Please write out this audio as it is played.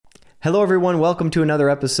Hello, everyone. Welcome to another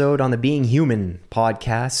episode on the Being Human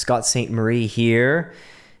podcast. Scott St. Marie here,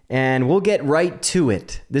 and we'll get right to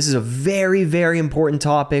it. This is a very, very important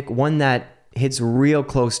topic, one that hits real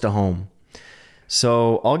close to home.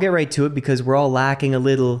 So I'll get right to it because we're all lacking a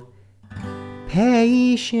little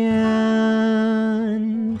patience.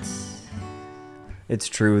 It's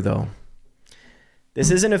true, though. This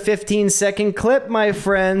isn't a 15-second clip, my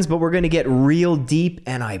friends, but we're going to get real deep,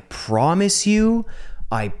 and I promise,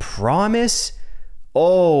 I'm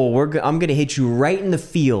going to hit you right in the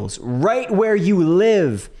feels, right where you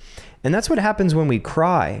live. And that's what happens when we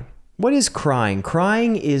cry. What is crying?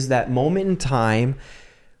 Crying is that moment in time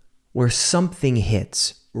where something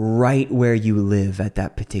hits right where you live at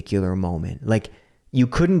that particular moment. Like you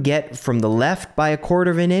couldn't get from the left by 1/4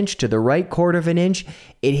 of an inch to the right 1/4 of an inch.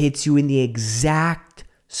 It hits you in the exact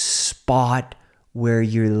spot where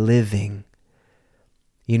you're living.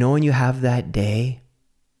 You know when you have that day?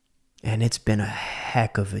 And it's been a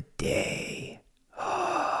heck of a day.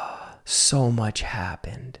 So much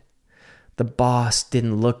happened. The boss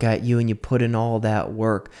didn't look at you and you put in all that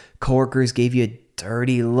work. Coworkers gave you a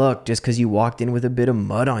dirty look just because you walked in with a bit of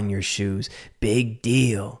mud on your shoes. Big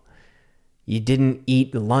deal. You didn't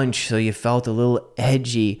eat lunch, so you felt a little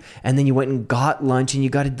edgy. And then you went and got lunch and you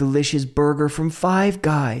got a delicious burger from Five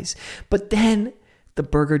Guys. But then the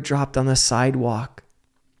burger dropped on the sidewalk.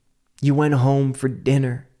 You went home for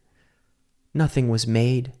dinner. Nothing was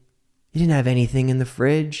made. You didn't have anything in the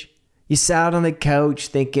fridge. You sat on the couch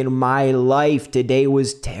thinking, my life today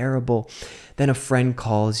was terrible. Then a friend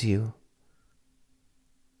calls you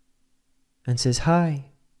and says, hi,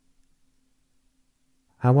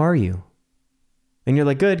 how are you? And you're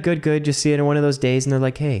like, good. Just see it in one of those days. And they're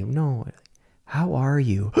like, hey, no, how are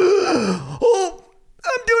you? Oh,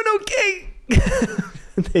 I'm doing okay.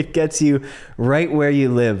 It gets you right where you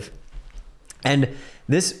live. And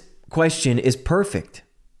this question is perfect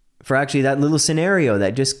for actually that little scenario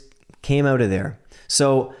that just came out of there.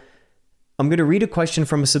 So I'm going to read a question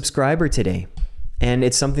from a subscriber today, and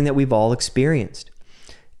it's something that we've all experienced.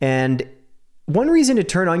 And one reason to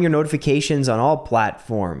turn on your notifications on all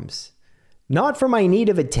platforms, not for my need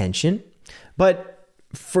of attention, but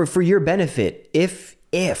for your benefit. If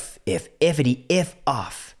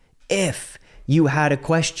you had a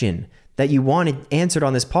question that you wanted answered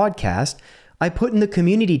on this podcast, I put in the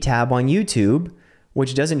community tab on YouTube,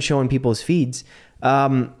 which doesn't show in people's feeds.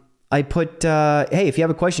 I put, hey, if you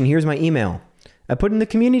have a question, here's my email. I put in the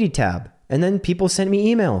community tab, and then people sent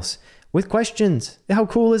me emails with questions. How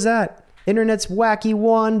cool is that? Internet's wacky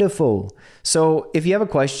wonderful. So if you have a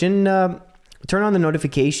question, turn on the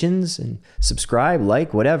notifications and subscribe,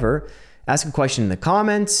 like, whatever. Ask a question in the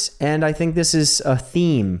comments, and I think this is a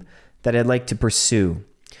theme that I'd like to pursue,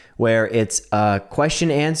 where it's a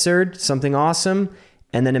question answered, something awesome,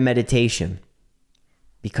 and then a meditation.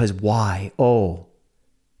 Because why? Oh,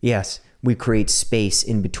 yes, we create space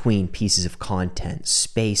in between pieces of content.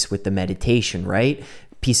 Space with the meditation, right?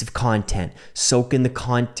 Piece of content. Soak in the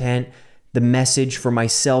content, the message for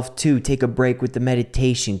myself too. Take a break with the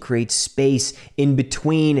meditation. Create space in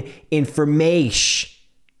between information.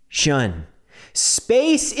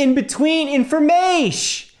 Space in between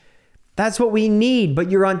information. That's what we need.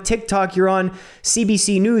 But you're on TikTok, you're on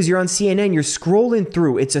CBC News, you're on CNN, you're scrolling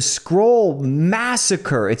through. It's a scroll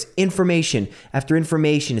massacre. It's information after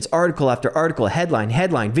information. It's article after article,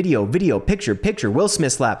 headline, video, picture. Will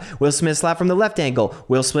Smith slap from the left angle.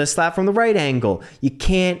 Will Smith slap from the right angle. You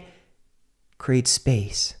can't create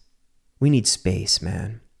space. We need space,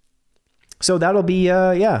 man. So that'll be,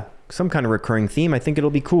 some kind of recurring theme. I think it'll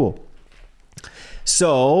be cool.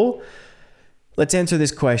 So let's answer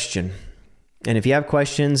this question. And if you have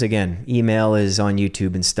questions, again, email is on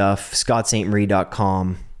YouTube and stuff,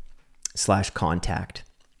 scottstmarie.com/contact.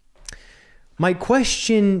 My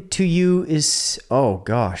question to you is, oh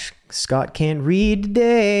gosh, Scott can't read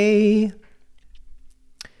today.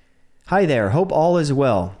 Hi there, hope all is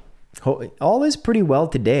well. All is pretty well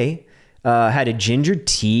today. Had a ginger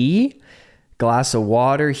tea, glass of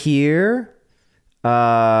water here.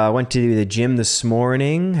 Went to the gym this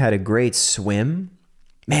morning, had a great swim.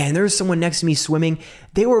 Man, there was someone next to me swimming.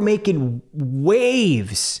 They were making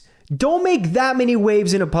waves. Don't make that many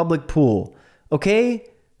waves in a public pool, okay?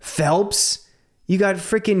 Phelps, you got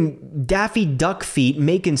freaking Daffy Duck feet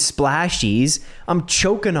making splashies. I'm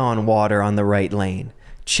choking on water on the right lane.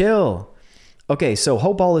 Chill. Okay, so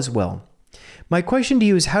hope all is well. My question to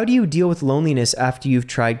you is, how do you deal with loneliness after you've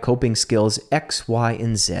tried coping skills X, Y,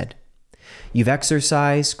 and Z? You've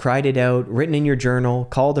exercised, cried it out, written in your journal,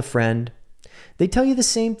 called a friend. They tell you the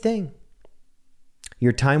same thing.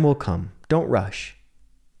 Your time will come. Don't rush.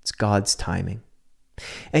 It's God's timing.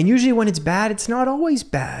 And usually when it's bad, it's not always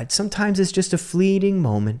bad. Sometimes it's just a fleeting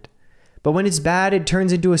moment. But when it's bad, it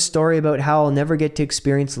turns into a story about how I'll never get to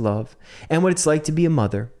experience love and what it's like to be a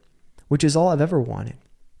mother, which is all I've ever wanted.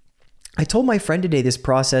 I told my friend today this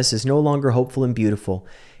process is no longer hopeful and beautiful.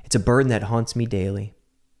 It's a burden that haunts me daily.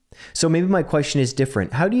 So maybe my question is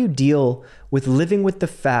different. How do you deal with living with the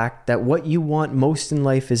fact that what you want most in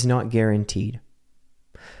life is not guaranteed?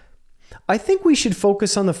 I think we should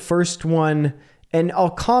focus on the first one, and I'll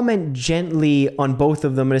comment gently on both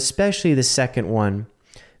of them, but especially the second one,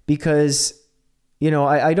 because,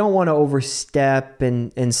 I don't want to overstep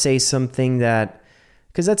and say something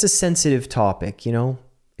because that's a sensitive topic,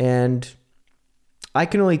 and I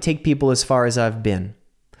can only take people as far as I've been.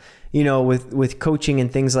 With coaching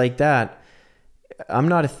and things like that, I'm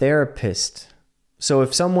not a therapist. So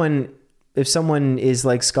if someone is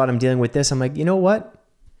like, Scott, I'm dealing with this, I'm like, you know what?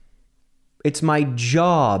 It's my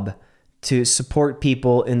job to support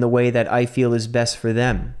people in the way that I feel is best for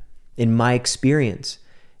them, in my experience.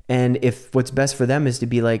 And if what's best for them is to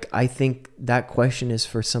be like, I think that question is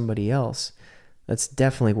for somebody else, that's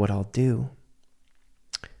definitely what I'll do.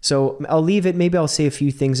 So I'll leave it. Maybe I'll say a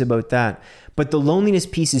few things about that. But the loneliness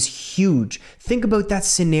piece is huge. Think about that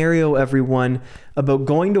scenario, everyone, about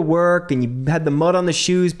going to work and you had the mud on the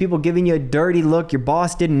shoes, people giving you a dirty look, your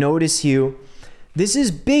boss didn't notice you. This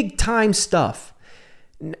is big time stuff.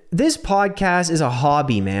 This podcast is a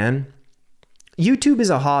hobby, man. YouTube is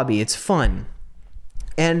a hobby. It's fun.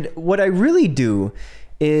 And what I really do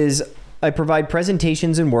is I provide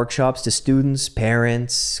presentations and workshops to students,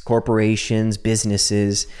 parents, corporations,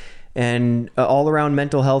 businesses, and all around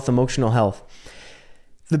mental health, emotional health.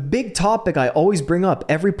 The big topic I always bring up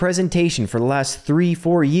every presentation for the last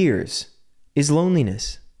 3-4 years is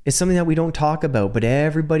loneliness. It's something that we don't talk about, but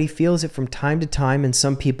everybody feels it from time to time, and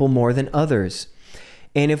some people more than others.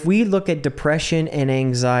 And if we look at depression and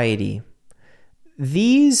anxiety,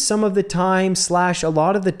 these some of the time / a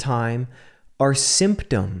lot of the time are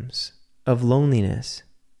symptoms of loneliness.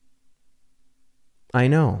 I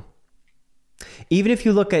know. Even if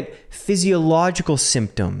you look at physiological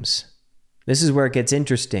symptoms, this is where it gets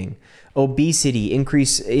interesting. Obesity,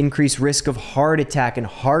 increased risk of heart attack and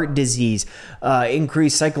heart disease,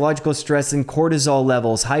 increased psychological stress and cortisol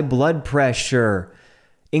levels, high blood pressure,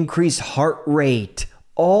 increased heart rate,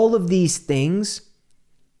 all of these things.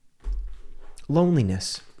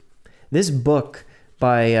 Loneliness. This book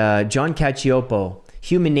by John Cacioppo,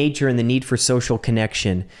 Human Nature and the Need for Social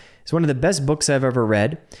Connection, is one of the best books I've ever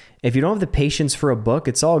read. If you don't have the patience for a book,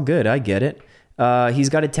 it's all good. I get it. He's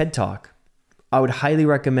got a TED Talk. I would highly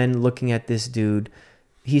recommend looking at this dude.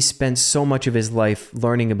 He spent so much of his life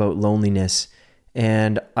learning about loneliness,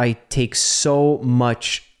 and I take so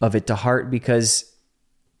much of it to heart because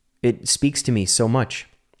it speaks to me so much.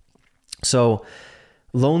 So,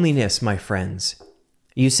 loneliness, my friends.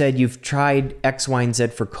 You said you've tried X, Y, and Z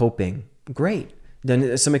for coping. Great.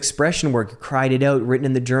 Done some expression work, cried it out, written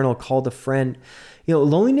in the journal, called a friend.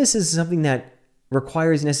 Loneliness is something that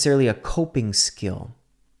requires necessarily a coping skill.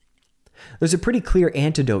 There's a pretty clear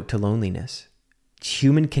antidote to loneliness.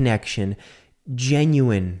 Human connection,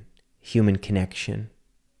 genuine human connection.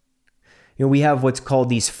 We have what's called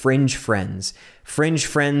these fringe friends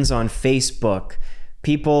on Facebook,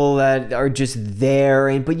 people that are just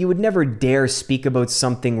there, but you would never dare speak about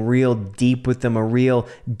something real deep with them, a real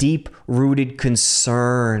deep-rooted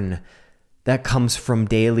concern that comes from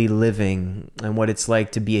daily living and what it's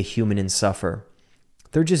like to be a human and suffer.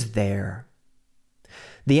 They're just there.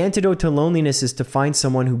 The antidote to loneliness is to find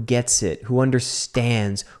someone who gets it, who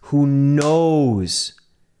understands, who knows.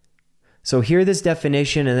 So hear this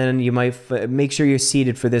definition, and then you might make sure you're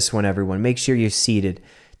seated for this one, everyone. Make sure you're seated.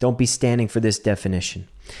 Don't be standing for this definition.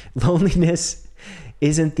 Loneliness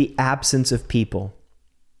isn't the absence of people.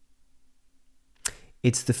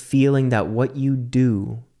 It's the feeling that what you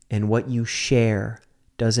do and what you share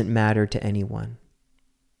doesn't matter to anyone.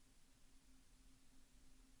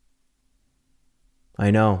 I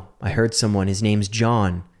know. I heard someone, his name's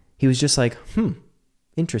John. He was just like,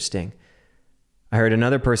 interesting. I heard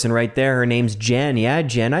another person right there, her name's Jen. Yeah,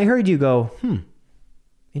 Jen, I heard you go,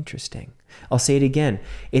 interesting. I'll say it again.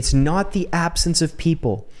 It's not the absence of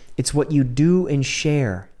people. It's what you do and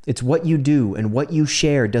share. It's what you do and what you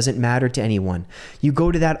share doesn't matter to anyone. You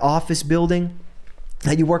go to that office building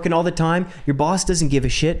that you work in all the time, your boss doesn't give a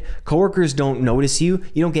shit. Coworkers don't notice you.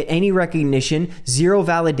 You don't get any recognition, zero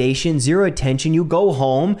validation, zero attention. You go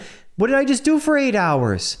home. What did I just do for 8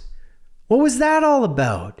 hours? What was that all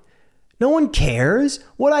about? No one cares.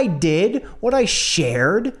 What I did, what I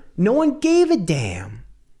shared, no one gave a damn.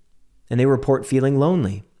 And they report feeling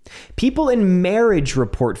lonely. People in marriage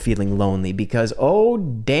report feeling lonely because, oh,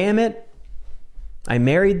 damn it, I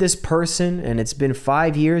married this person and it's been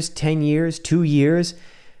 5 years, 10 years, 2 years,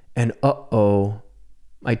 and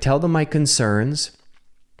I tell them my concerns,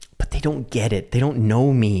 but they don't get it. They don't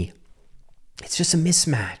know me. It's just a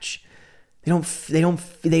mismatch.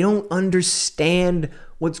 They don't understand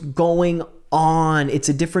what's going on. It's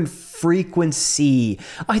a different frequency.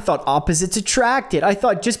 I thought opposites attracted. I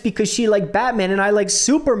thought just because she liked Batman and I like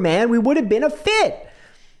Superman, we would have been a fit.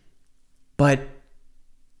 But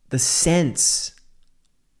the sense,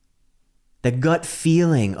 the gut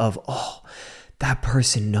feeling of, oh, that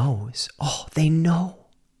person knows. Oh, they know.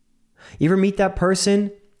 You ever meet that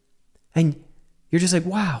person and you're just like,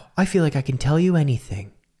 wow, I feel like I can tell you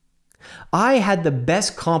anything. I had the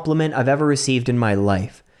best compliment I've ever received in my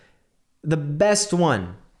life. The best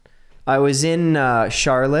one. I was in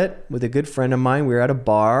Charlotte with a good friend of mine. We were at a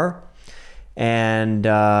bar. And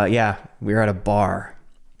we were at a bar.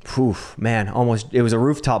 Whew, man, it was a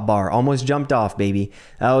rooftop bar. Almost jumped off, baby.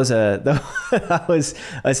 That was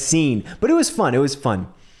a scene. But it was fun.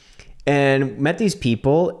 And met these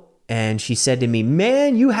people. And she said to me,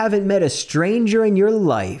 man, you haven't met a stranger in your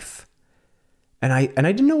life. And I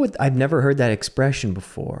didn't know I've never heard that expression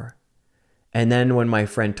before. And then when my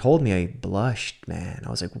friend told me, I blushed, man. I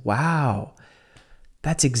was like, wow,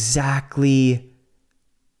 that's exactly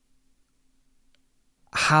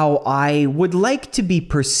how I would like to be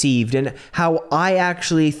perceived and how I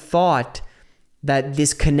actually thought that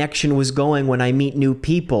this connection was going when I meet new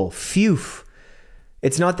people. Phew.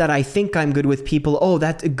 It's not that I think I'm good with people. Oh,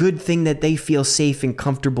 that's a good thing that they feel safe and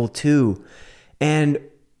comfortable too. And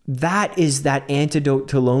that is that antidote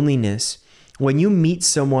to loneliness. When you meet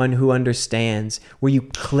someone who understands, where you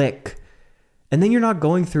click, and then you're not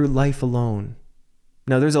going through life alone.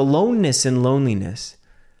 Now, there's aloneness in loneliness.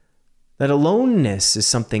 That aloneness is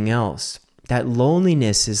something else. That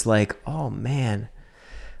loneliness is like, oh man,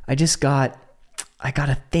 I got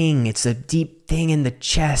a thing. It's a deep thing in the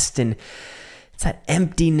chest, and it's that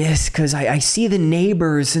emptiness because I see the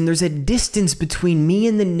neighbors and there's a distance between me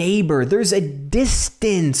and the neighbor. There's a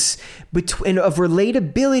distance of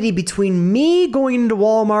relatability between me going into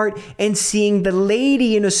Walmart and seeing the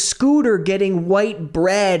lady in a scooter getting white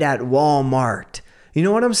bread at Walmart. You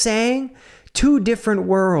know what I'm saying? Two different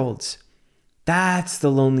worlds. That's the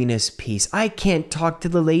loneliness piece. I can't talk to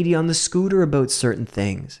the lady on the scooter about certain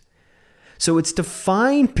things. So it's to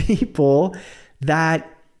find people that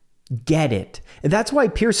get it. And that's why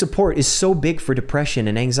peer support is so big for depression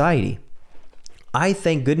and anxiety. I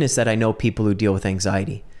thank goodness that I know people who deal with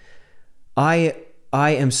anxiety. I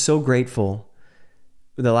am so grateful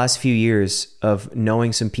for the last few years of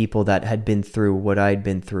knowing some people that had been through what I'd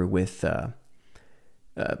been through with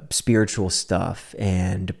spiritual stuff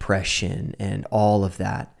and depression and all of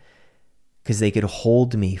that, because they could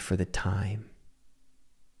hold me for the time.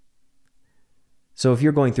 So if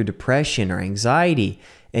you're going through depression or anxiety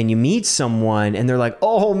and you meet someone and they're like,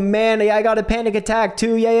 oh man, I got a panic attack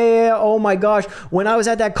too. Yeah. Oh my gosh. When I was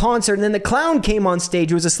at that concert and then the clown came on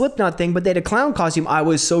stage, it was a Slipknot thing, but they had a clown costume. I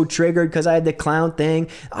was so triggered because I had the clown thing.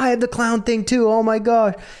 I had the clown thing too. Oh my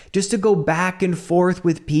gosh. Just to go back and forth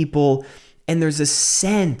with people. And there's a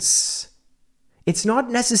sense. It's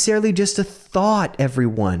not necessarily just a thought,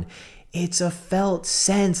 everyone. It's a felt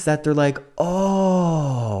sense that they're like,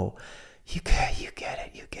 oh, you get it.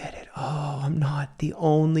 Oh, I'm not the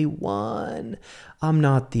only one.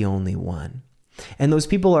 And those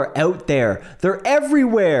people are out there. They're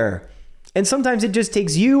everywhere. And sometimes it just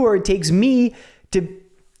takes you or it takes me to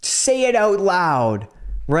say it out loud,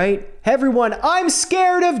 right? Everyone, I'm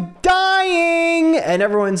scared of dying. And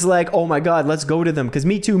everyone's like, oh my God, let's go to them. Because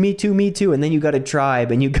me too. And then you got a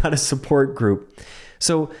tribe and you got a support group.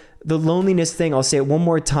 So the loneliness thing, I'll say it one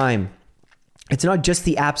more time. It's not just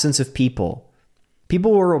the absence of people.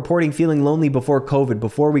 People were reporting feeling lonely before COVID,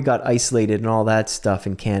 before we got isolated and all that stuff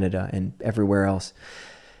in Canada and everywhere else,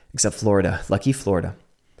 except Florida. Lucky Florida.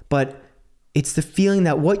 But it's the feeling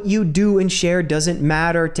that what you do and share doesn't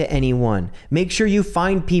matter to anyone. Make sure you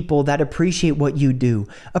find people that appreciate what you do,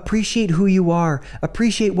 appreciate who you are,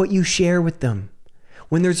 appreciate what you share with them.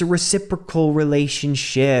 When there's a reciprocal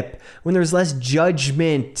relationship, when there's less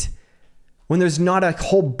judgment, when there's not a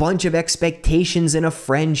whole bunch of expectations in a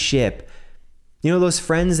friendship. You know those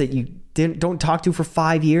friends that you don't talk to for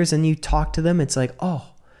 5 years and you talk to them? It's like, oh,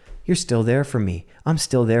 you're still there for me. I'm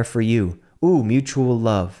still there for you. Ooh, mutual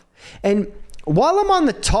love. And while I'm on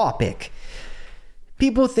the topic,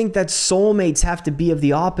 people think that soulmates have to be of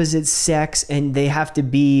the opposite sex and they have to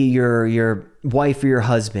be your wife or your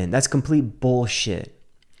husband. That's complete bullshit.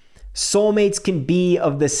 Soulmates can be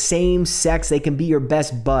of the same sex. They can be your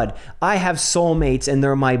best bud. I have soulmates and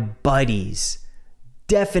they're my buddies.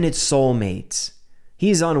 Definite soulmates.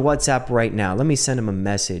 He's on WhatsApp right now. Let me send him a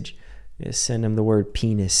message. Just send him the word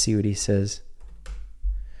penis. See what he says.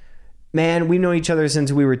 Man, we've known each other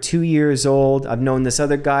since we were 2 years old. I've known this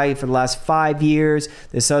other guy for the last 5 years.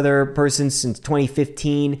 This other person since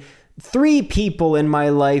 2015. 3 people in my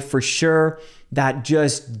life for sure that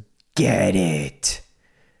just get it.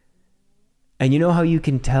 And you know how you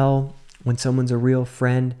can tell when someone's a real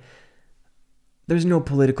friend? There's no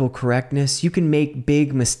political correctness. You can make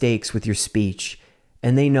big mistakes with your speech.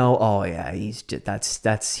 And they know, oh yeah, he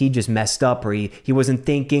just messed up, or he wasn't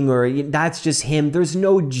thinking, or that's just him. There's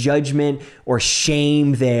no judgment or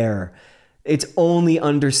shame there. It's only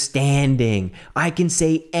understanding. I can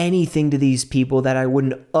say anything to these people that I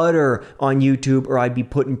wouldn't utter on YouTube, or I'd be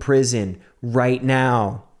put in prison right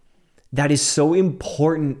now. That is so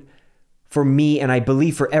important for me, and I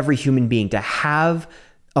believe for every human being, to have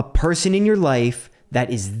a person in your life that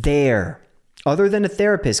is there. Other than a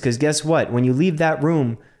therapist, because guess what? When you leave that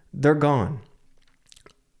room, they're gone.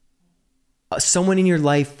 Someone in your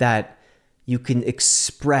life that you can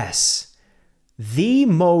express the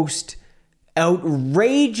most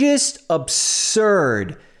outrageous,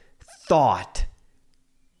 absurd thought,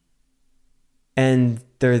 and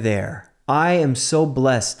they're there. I am so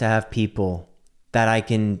blessed to have people that I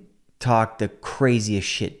can talk the craziest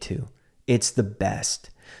shit to. It's the best.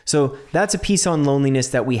 So that's a piece on loneliness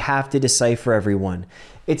that we have to decipher, everyone.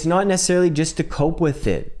 It's not necessarily just to cope with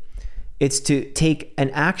it. It's to take an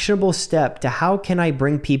actionable step to how can I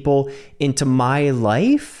bring people into my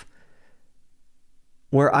life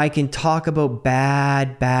where I can talk about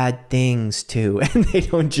bad things too, and they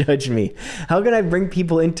don't judge me. How can I bring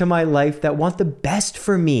people into my life that want the best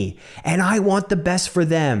for me, and I want the best for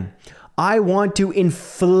them? I want to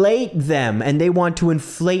inflate them and they want to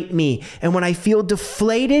inflate me. And when I feel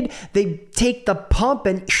deflated, they take the pump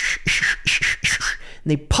and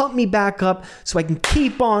they pump me back up so I can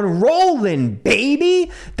keep on rolling,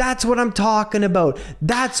 baby. That's what I'm talking about.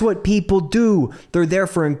 That's what people do. They're there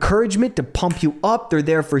for encouragement, to pump you up. They're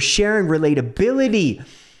there for sharing relatability,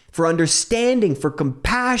 for understanding, for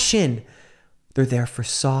compassion. They're there for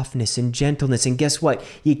softness and gentleness. And guess what?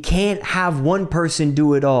 You can't have one person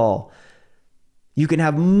do it all. You can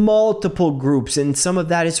have multiple groups, and some of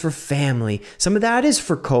that is for family. Some of that is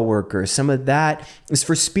for coworkers. Some of that is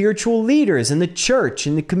for spiritual leaders in the church,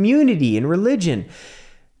 in the community, in religion.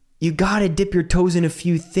 You got to dip your toes in a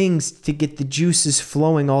few things to get the juices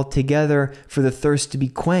flowing all together for the thirst to be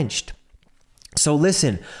quenched. So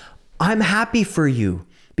listen, I'm happy for you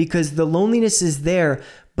because the loneliness is there,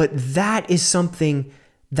 but that is something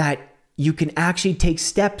that you can actually take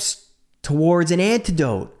steps towards an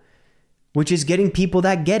antidote, which is getting people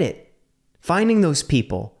that get it. Finding those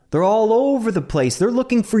people. They're all over the place. They're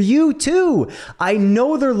looking for you too. I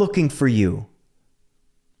know they're looking for you.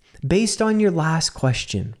 Based on your last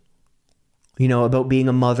question, about being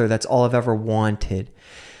a mother, that's all I've ever wanted.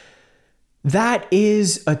 That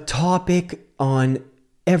is a topic on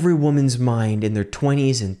every woman's mind in their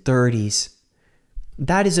 20s and 30s.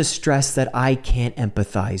 That is a stress that I can't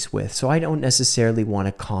empathize with, so I don't necessarily want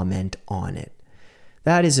to comment on it.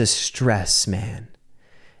 That is a stress, man.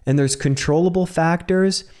 And there's controllable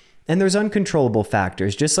factors and there's uncontrollable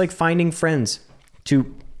factors, just like finding friends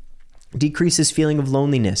to decrease this feeling of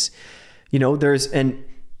loneliness.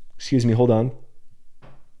 Excuse me, hold on.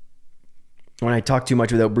 When I talk too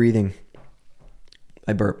much without breathing,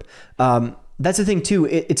 I burp. That's the thing too.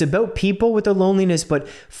 It's about people with their loneliness, but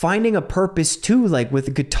finding a purpose too. Like with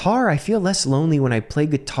the guitar, I feel less lonely when I play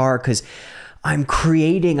guitar because I'm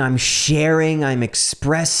creating, I'm sharing, I'm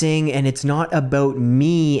expressing, and it's not about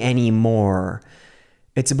me anymore.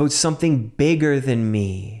 It's about something bigger than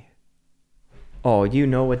me. Oh, you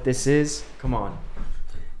know what this is? Come on.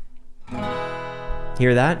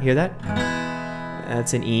 Hear that? Hear that?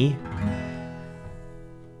 That's an E.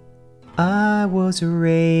 I was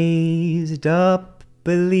raised up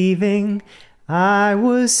believing I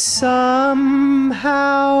was somehow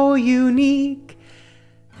unique.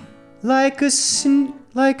 Like a snow.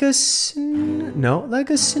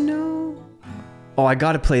 Oh, I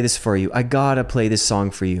gotta play this for you. I gotta play this song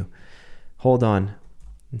for you. Hold on.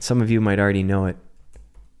 Some of you might already know it.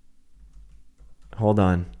 Hold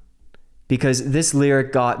on. Because this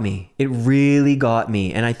lyric got me. It really got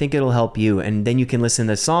me. And I think it'll help you. And then you can listen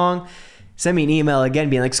to the song. Send me an email again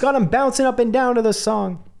being like, Scott, I'm bouncing up and down to the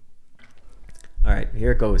song. All right,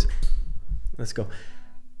 here it goes. Let's go.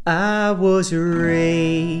 I was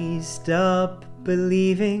raised up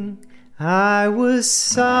believing I was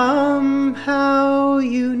somehow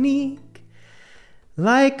unique,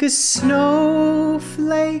 like a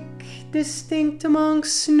snowflake, distinct among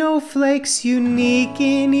snowflakes, unique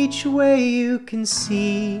in each way you can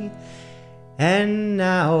see. And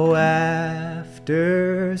now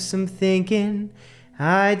after some thinking,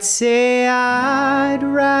 I'd say I'd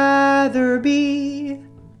rather be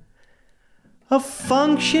a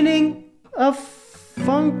functioning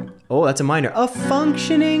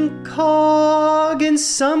cog in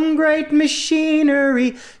some great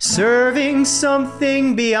machinery, serving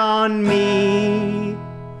something beyond me.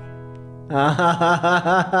 La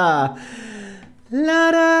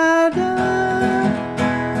da da.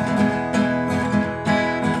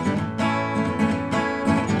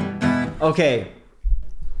 Okay.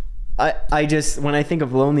 I just, when I think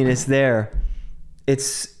of loneliness there,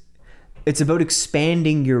 it's about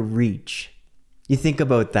expanding your reach. You think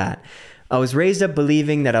about that. I was raised up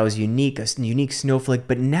believing that I was unique, a unique snowflake,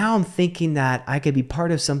 but now I'm thinking that I could be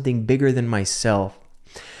part of something bigger than myself.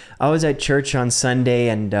 I was at church on Sunday,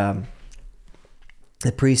 and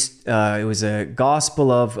the priest, it was a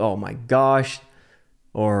gospel of, oh my gosh,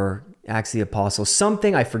 or Acts of the Apostles,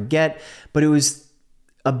 something, I forget, but it was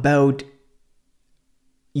about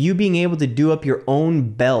you being able to do up your own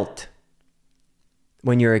belt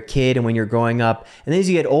when you're a kid and when you're growing up. And then as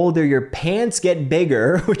you get older, your pants get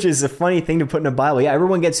bigger, which is a funny thing to put in a Bible. Yeah,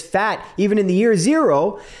 everyone gets fat, even in the year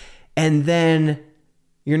 0. And then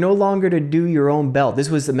you're no longer to do your own belt. This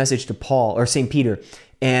was the message to Paul or St. Peter.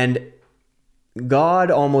 And God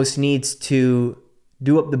almost needs to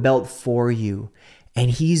do up the belt for you. And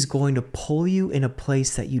he's going to pull you in a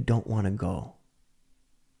place that you don't want to go.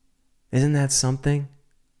 Isn't that something?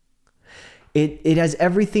 It has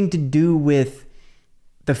everything to do with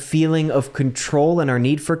the feeling of control and our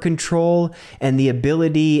need for control, and the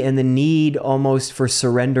ability and the need almost for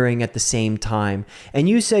surrendering at the same time. And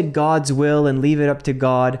you said God's will and leave it up to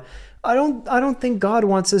God. I don't think God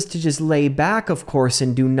wants us to just lay back, of course,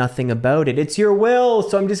 and do nothing about it. It's your will,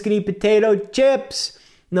 so I'm just going to eat potato chips.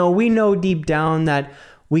 No, we know deep down that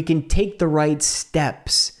we can take the right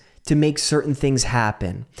steps to make certain things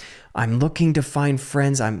happen. I'm looking to find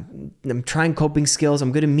friends. I'm trying coping skills.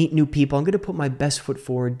 I'm going to meet new people. I'm going to put my best foot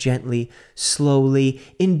forward gently, slowly,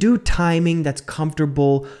 in due timing that's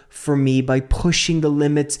comfortable for me, by pushing the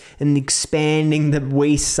limits and expanding the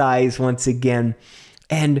waist size once again.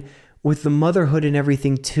 And with the motherhood and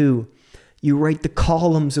everything too, you write the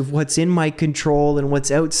columns of what's in my control and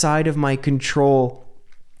what's outside of my control.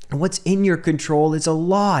 And what's in your control is a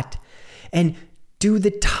lot. And do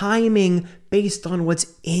the timing based on what's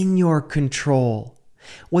in your control.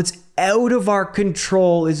 What's out of our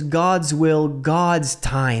control is God's will, God's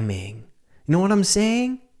timing. You know what I'm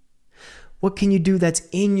saying? What can you do that's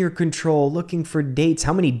in your control? Looking for dates.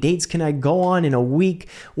 How many dates can I go on in a week?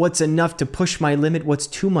 What's enough to push my limit? What's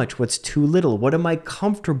too much? What's too little? What am I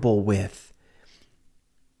comfortable with?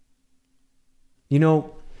 You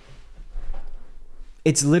know,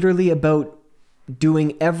 it's literally about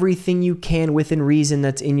doing everything you can within reason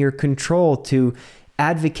that's in your control to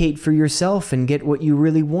advocate for yourself and get what you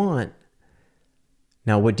really want.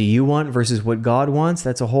 Now, what do you want versus what God wants?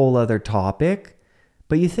 That's a whole other topic,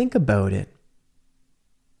 but you think about it.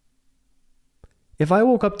 If I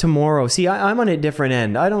woke up tomorrow, see, I'm on a different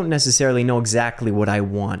end. I don't necessarily know exactly what I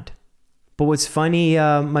want. But what's funny,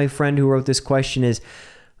 my friend who wrote this question is,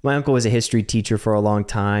 my uncle was a history teacher for a long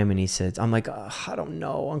time, and he said, I'm like, I don't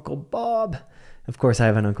know, Uncle Bob. Of course, I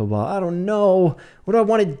have an Uncle Bob. I don't know. What do I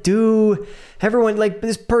want to do? Everyone, like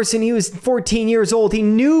this person, he was 14 years old. He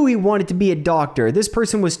knew he wanted to be a doctor. This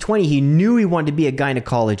person was 20. He knew he wanted to be a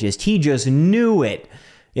gynecologist. He just knew it.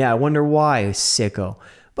 Yeah, I wonder why, sicko.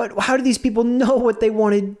 But how do these people know what they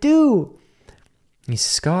want to do? He says,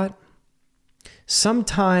 Scott,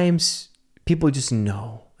 sometimes people just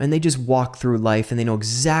know. And they just walk through life and they know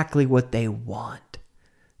exactly what they want.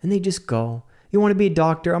 And they just go. You want to be a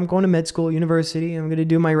doctor? I'm going to med school, university. I'm going to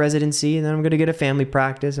do my residency, and then I'm going to get a family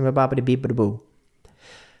practice. And ba-ba-da-beep-ba-da-boo.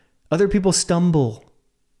 Other people stumble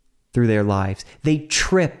through their lives. They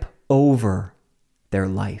trip over their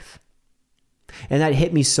life. And that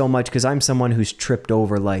hit me so much because I'm someone who's tripped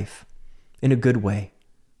over life in a good way.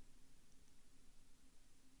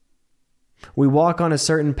 We walk on a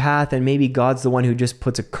certain path, and maybe God's the one who just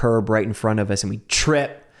puts a curb right in front of us, and we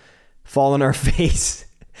trip, fall on our face.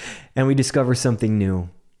 And we discover something new.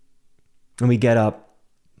 And we get up.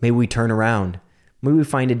 Maybe we turn around. Maybe we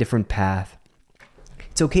find a different path.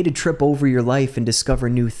 It's okay to trip over your life and discover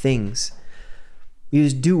new things. You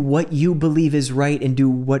just do what you believe is right and do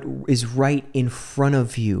what is right in front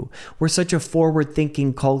of you. We're such a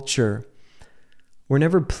forward-thinking culture. We're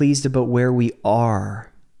never pleased about where we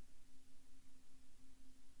are.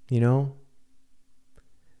 You know?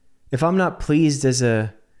 If I'm not pleased as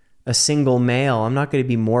a single male, I'm not going to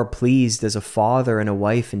be more pleased as a father and a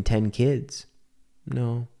wife and 10 kids.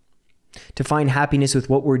 No. To find happiness with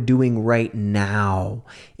what we're doing right now,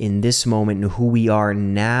 in this moment, and who we are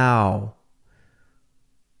now.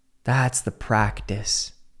 That's the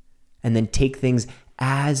practice. And then take things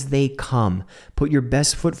as they come. Put your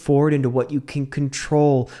best foot forward into what you can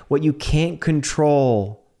control, what you can't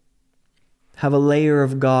control. Have a layer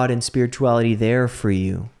of God and spirituality there for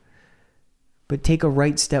you. But take a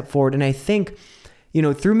right step forward. And I think,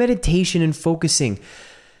 through meditation and focusing,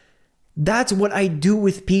 that's what I do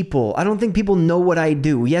with people. I don't think people know what I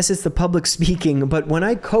do. Yes, it's the public speaking, but when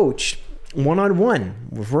I coach one-on-one,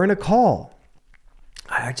 if we're in a call,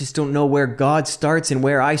 I just don't know where God starts and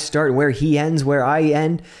where I start and where he ends, where I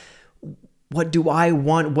end. What do I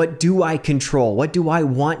want? What do I control? What do I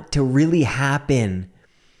want to really happen?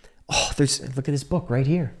 Oh, look at this book right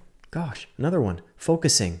here. Gosh, another one,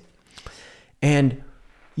 Focusing. And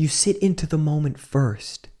you sit into the moment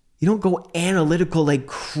first. You don't go analytical like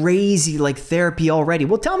crazy, like therapy already.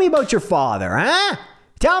 Well, tell me about your father, huh?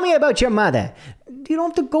 Tell me about your mother. You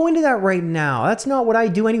don't have to go into that right now. That's not what I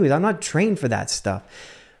do anyways. I'm not trained for that stuff.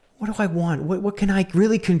 What do I want? What can I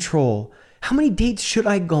really control? How many dates should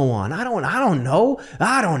I go on? I don't know.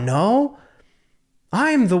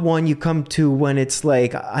 I'm the one you come to when it's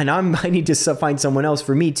like, and I need to find someone else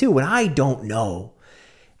for me too, when I don't know.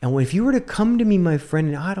 And if you were to come to me, my friend,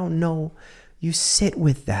 and I don't know, you sit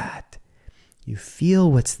with that. You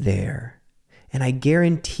feel what's there. And I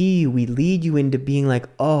guarantee you, we lead you into being like,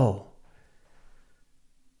 oh,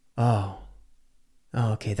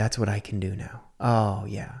 okay, that's what I can do now. Oh,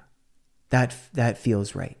 yeah, that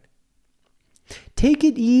feels right. Take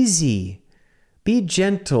it easy. Be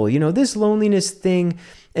gentle. This loneliness thing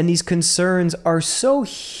and these concerns are so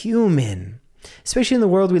human. Especially in the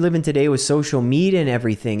world we live in today with social media and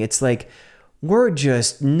everything. It's like we're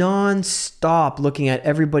just non-stop looking at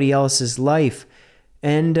everybody else's life.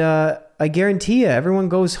 And I guarantee you, everyone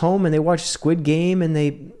goes home and they watch Squid Game and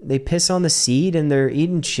they piss on the seat and they're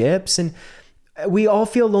eating chips. And we all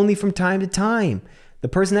feel lonely from time to time. The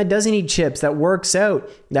person that doesn't eat chips, that works out,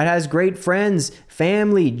 that has great friends,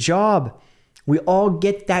 family, job. We all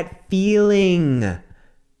get that feeling.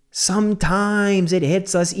 Sometimes it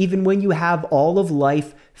hits us even when you have all of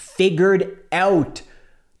life figured out.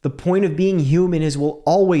 The point of being human is we'll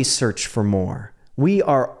always search for more. We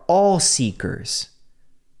are all seekers.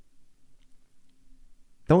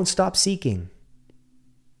 Don't stop seeking.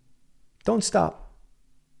 Don't stop.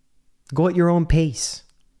 Go at your own pace.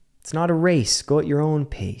 It's not a race. Go at your own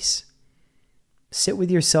pace. Sit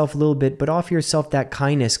with yourself a little bit, but offer yourself that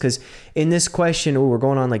kindness. Because in this question, we're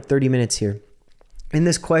going on like 30 minutes here. In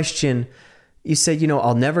this question, you said,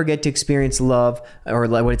 I'll never get to experience love or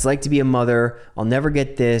what it's like to be a mother. I'll never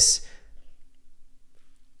get this.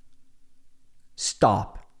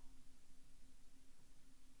 Stop.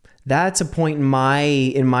 That's a point in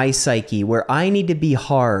my psyche where I need to be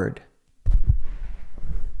hard.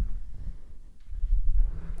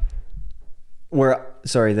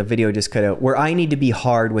 Sorry, the video just cut out. Where I need to be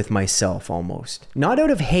hard with myself almost. Not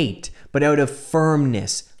out of hate, but out of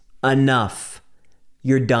firmness. Enough.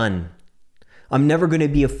 You're done. I'm never going to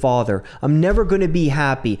be a father. I'm never going to be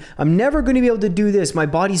happy. I'm never going to be able to do this. My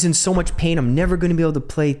body's in so much pain. I'm never going to be able to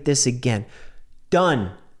play this again.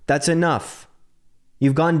 Done. That's enough.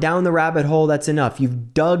 You've gone down the rabbit hole. That's enough.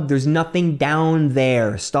 You've dug. There's nothing down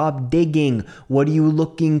there. Stop digging. What are you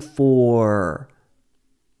looking for?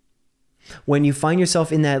 When you find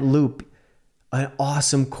yourself in that loop, an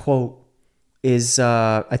awesome quote is,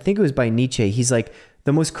 I think it was by Nietzsche. He's like,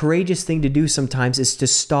 the most courageous thing to do sometimes is to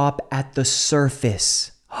stop at the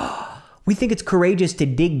surface. We think it's courageous to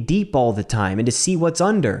dig deep all the time and to see what's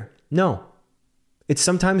under. No. It's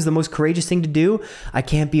sometimes the most courageous thing to do. I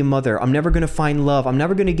can't be a mother. I'm never going to find love. I'm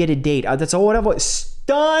never going to get a date. That's all what I've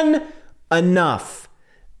done. Enough.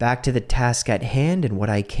 Back to the task at hand and what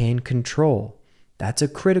I can control. That's a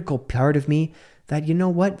critical part of me that,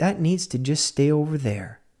 that needs to just stay over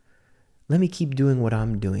there. Let me keep doing what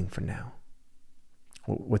I'm doing for now.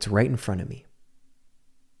 What's right in front of me.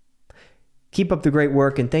 Keep up the great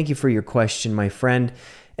work, and thank you for your question, my friend.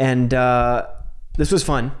 And this was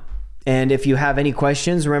fun. And if you have any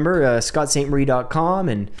questions, remember scottstmarie.com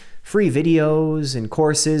and free videos and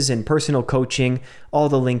courses and personal coaching. All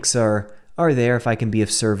the links are there if I can be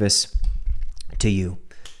of service to you.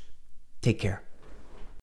 Take care.